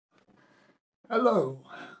Hello,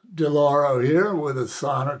 DiLauro here with a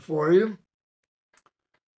sonnet for you.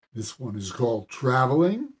 This one is called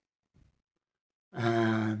Traveling.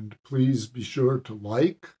 And please be sure to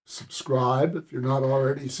like, subscribe if you're not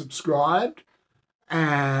already subscribed.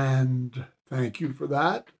 And thank you for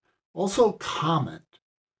that. Also comment,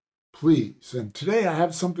 please. And today I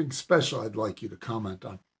have something special I'd like you to comment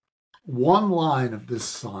on. One line of this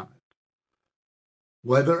sonnet.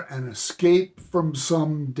 Whether an escape from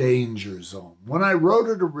some danger zone. When I wrote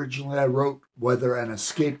it originally, I wrote whether an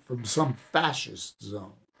escape from some fascist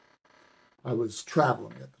zone. I was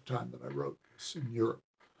traveling at the time that I wrote this in Europe.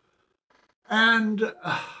 And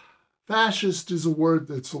fascist is a word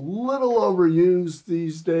that's a little overused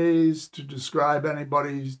these days to describe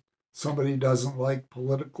somebody doesn't like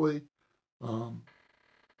politically. In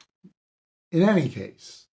any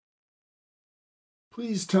case,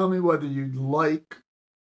 please tell me whether you'd like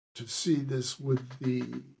to see this with the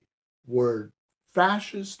word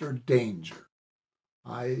fascist or danger.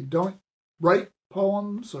 I don't write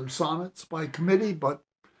poems or sonnets by committee, but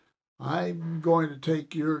I'm going to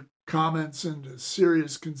take your comments into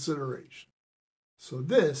serious consideration. So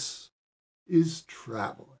this is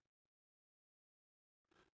traveling.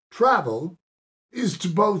 Travel is to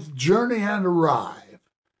both journey and arrive.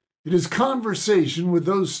 It is conversation with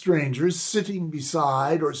those strangers sitting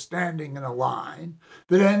beside or standing in a line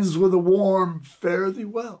that ends with a warm fare thee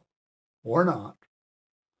well, or not.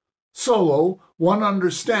 Solo, one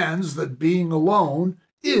understands that being alone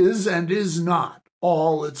is and is not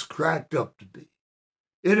all it's cracked up to be.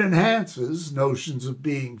 It enhances notions of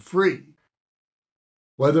being free,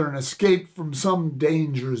 whether an escape from some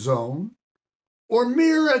danger zone or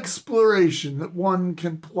mere exploration that one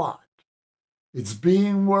can plot. It's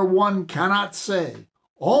being where one cannot say,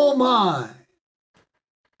 all mine.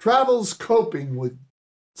 Travel's coping with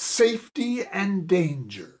safety and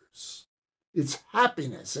dangers. It's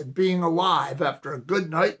happiness at being alive after a good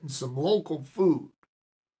night and some local food.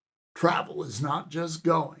 Travel is not just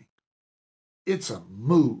going. It's a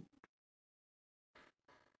mood.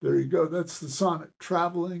 There you go. That's the sonnet,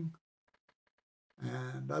 Traveling.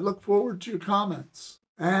 And I look forward to your comments.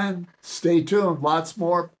 And stay tuned, lots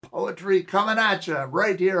more poetry coming at you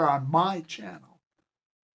right here on my channel.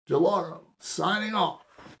 DiLauro signing off.